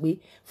mánigbàgbé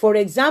for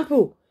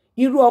example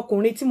irú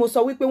ọkùnrin tí mo sọ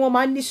wípé wọ́n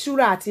máa ń ní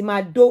ṣúra àti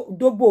máa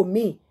dóbò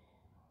míì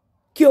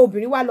kí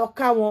obìnrin wá lọ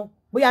ká wọn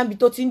bóyá níbi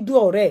tó ti ń dún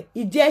ọ̀rẹ́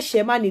ìjẹ́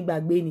ẹ̀ṣẹ̀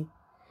mánigbàgbé ni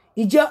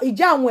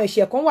ìjẹ́ àwọn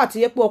ẹ̀ṣẹ̀ kan wà tó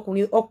yẹ pé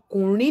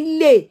ọkùnrin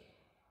lè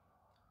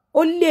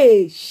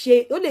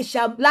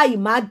ṣe láì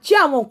máa jẹ́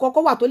àwọn nǹkan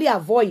kan wà tó lè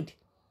avoid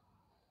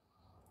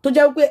tó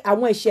jẹ́ wípé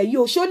àwọn ẹ̀ṣẹ̀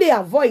yìí ṣó lè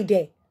avoid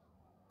ẹ̀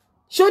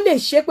ṣó lè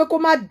ṣe pé kó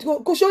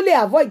ṣó lè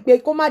avoid pé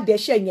kó má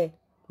dẹ́ṣẹ̀ yẹn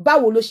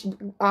báwo ló ṣe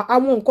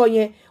àwọn nǹkan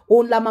yẹn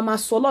òun la máa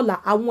sọ lọ́la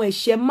àwọn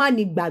ẹ̀ṣẹ̀ má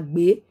ní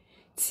gbàgbé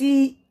tí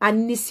a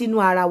ní sínú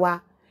ara wa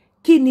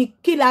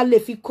kí la lè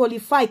fi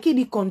qualify kí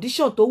ni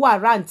condition tó wà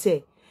rántẹ̀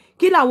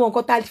kí làwọn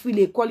nǹkan tá a fi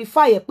lè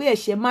qualify ẹ̀ pé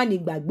ẹ̀ṣẹ̀ má ní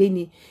gbàgbé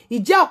ni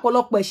ìjẹ́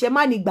ọ̀pọ̀lọpọ̀ ẹ̀ṣẹ̀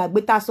má ní gbàgbé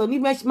tá a sọ ní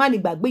má ní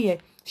gbàgbé yẹn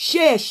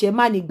ṣé ẹ̀ṣẹ̀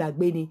má ní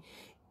gbàgbé ni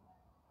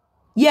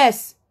yes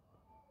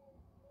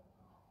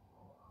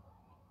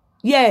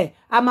yeah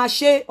a máa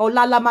ṣe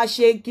ọ̀la la máa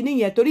ṣe kíní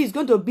yẹn torí it's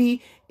going to be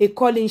a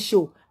calling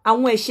show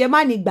àwọn ẹ̀ṣẹ̀ má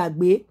ní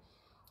gbàgbé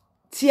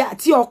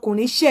tí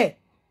ọkùnrin ṣẹ̀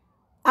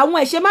àwọn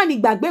ẹ̀ṣẹ̀ má ní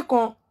gbàgbé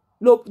kan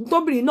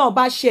tóbìnrin náà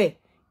bá ṣẹ̀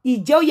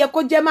ìjẹ́ ó yẹ kó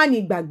jẹ́ má ní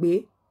gbàgbé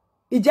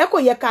ìjẹ́ kò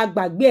yẹ ká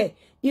gbàgbé ẹ̀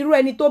irú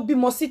ẹni tó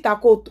bímọ síta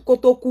kó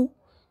tó kú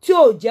tí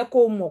ò jẹ́ kó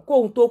mọ̀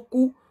kóhun tó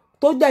kú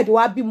tó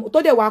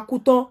dẹ̀ wá kú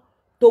tán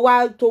tó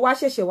wá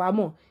ṣẹ̀ṣẹ̀ wá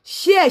mọ̀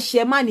ṣé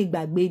ẹ̀ṣẹ̀ má ní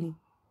gbàgbé ni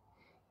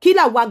kí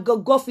làwa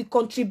gangan fi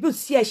contribute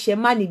sí ẹ̀ṣẹ̀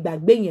má ní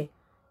gbàgbé yẹn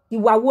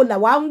ìwà wo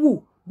làwa ń wù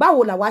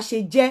báwo làwa ṣe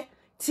jẹ́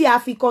tí a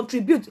fi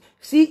contribute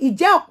sí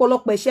ìjẹ́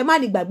ọ̀pọ̀lọpọ̀ ẹ̀ṣẹ̀ má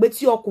ní gbàgbé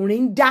tí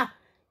ọkùnrin ń dá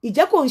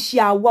ìjẹ́ kò ń ṣe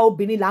àwa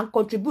obìnrin là ń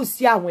contribute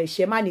sí àwọn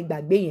ẹ̀ṣẹ̀ má ní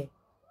gbàgbé yẹn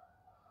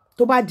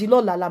tó bá di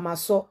lọ́la la máa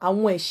sọ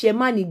àwọn ẹ̀ṣẹ̀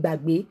má ní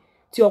gbàgbé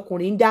tí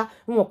ọkùnrin ń dá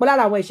mo mọ̀ pé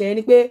lára àwọn ẹ̀ṣẹ̀ yẹn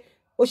ni pé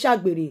ó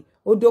ṣàgbèrè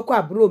ó dókó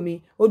àbúrò mi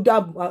ó dó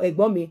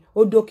ẹ̀gbọ́n mi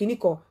ó dó kinní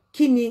kan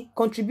kí ni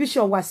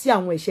contribution wa sí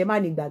àwọn ẹ̀ṣẹ̀ má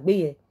ní gbàgbé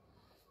yẹn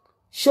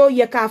ṣó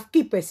yẹ ká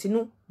keep ẹ̀ sínú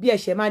bí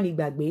ẹ̀ṣẹ̀ má ní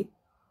gbàgbé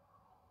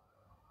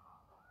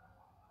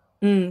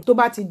tó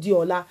bá ti di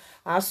ọ̀la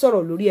à á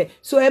sọ̀rọ̀ lórí ẹ̀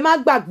so ẹ má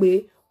gbàgbé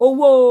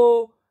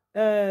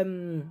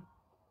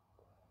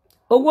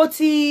owó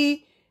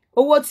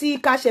tí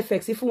cash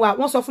fx fún wa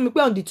wọ́n sọ fún mi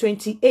pé on the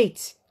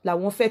 28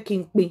 làwọn fẹ́ kí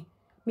n pín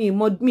mi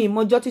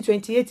ìmọ̀jọ́ tí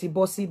 28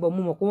 bọ́ sí bọ̀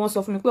mo mọ̀ pé wọ́n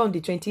sọ fún mi pé on the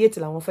 28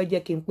 làwọn fẹ́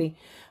jẹ́ kí n pín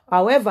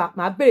however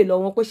màá béèrè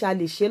lọ́wọ́ wọn pé ṣá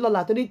lè ṣe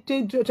lọ́la torí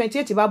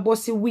 28 bá bọ́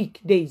sí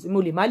weekdays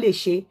mo lè má lè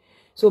ṣe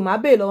so màá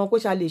béèrè lọ́wọ́ pé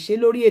ṣá lè ṣe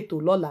lórí ètò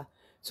lọ́la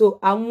so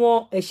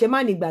àwọn ẹ̀ṣẹ̀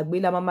má ní gbàgbé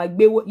la máa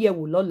gbé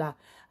yẹ̀wò lọ́la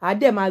á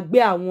dẹ̀ máa gbé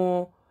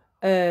àwọn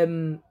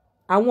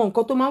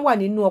nǹkan tó máa ń wà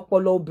nínú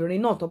ọpọlọ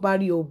obìnrin náà tó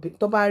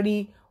bá rí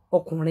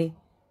ọkùnrin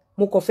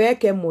mo kàn fẹ́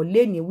kẹ́ mọ̀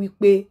léni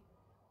wípé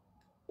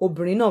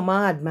obìnrin náà máa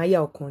ń admire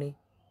ọkùnrin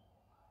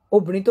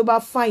obìnrin tó bá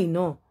fine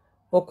náà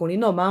ọkùnrin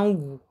náà máa ń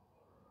wù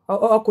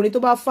ọkùnrin tó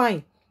bá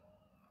fine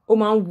ó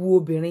máa ń wù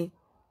obìnrin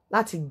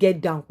láti get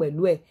down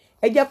pẹ̀lú ẹ̀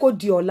ẹ jẹ́ kó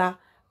di ọ̀la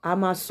a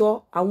máa sọ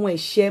àwọn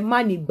ẹ̀ṣẹ̀ má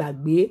ní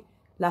gbàgbé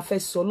la fẹ́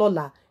sọ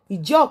lọ́la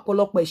ìjẹ́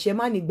ọ̀pọ̀lọpọ̀ ẹ̀ṣẹ̀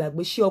má ní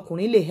gbàgbé ṣé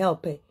ọkùnrin lè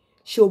help ẹ̀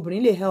ṣé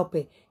obìnrin lè help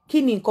ẹ̀ kí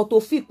ni nǹkan tó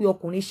fi pé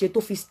ọkùnrin ṣe tó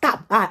fi stab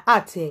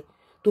at ẹ̀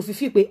tó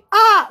fi pé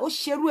ó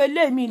ṣerú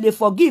eléyìí mi lè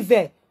forgive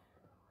ẹ̀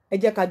ẹ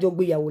jẹ́ ká jọ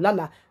gbéyàwó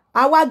lálàá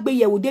a wá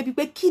gbéyàwó débi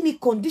pé kí ni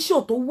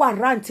condition tó wà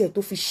rántí ẹ̀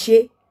tó fi ṣe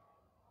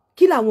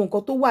kí làwọn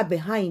nǹkan tó wà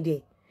behind ẹ̀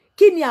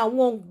kí ni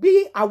àwọn bí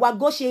àwa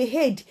gan ṣe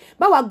hate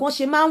báwa gan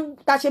ṣe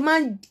máa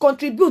ń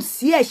contribute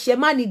sí ẹ̀ṣẹ̀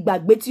má ní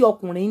gbàgbé tí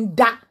ọkùnrin ń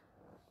dá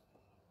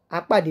a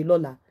pàdé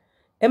lọ́la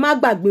ẹ má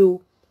gbàgbé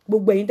o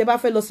gbogbo ẹ̀yin tẹ́ bá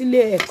fẹ́ lọ sílé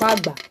ẹ̀kọ́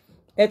àgbà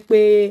ẹ pè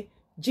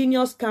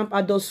Genius Camp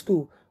Adult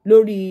School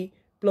lórí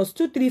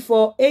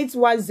 +234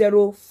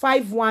 810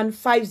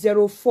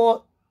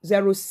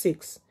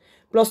 5150406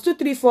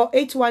 +234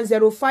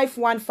 810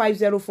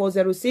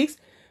 5150406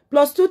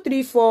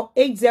 +234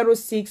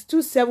 806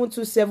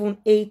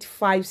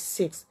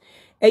 2727856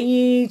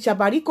 ẹ̀yin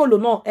Shabarikolo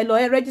náà ẹ lọ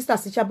register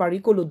sí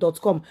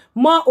shabarikolo.com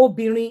mọ́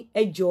obìnrin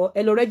ẹ jọ̀ọ́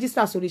ẹ lọ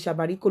register sórí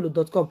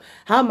shabarikolo.com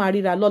a máa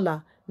ríra lọ́la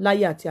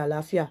láyé àti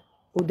àlàáfíà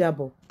ó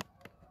dàbọ̀.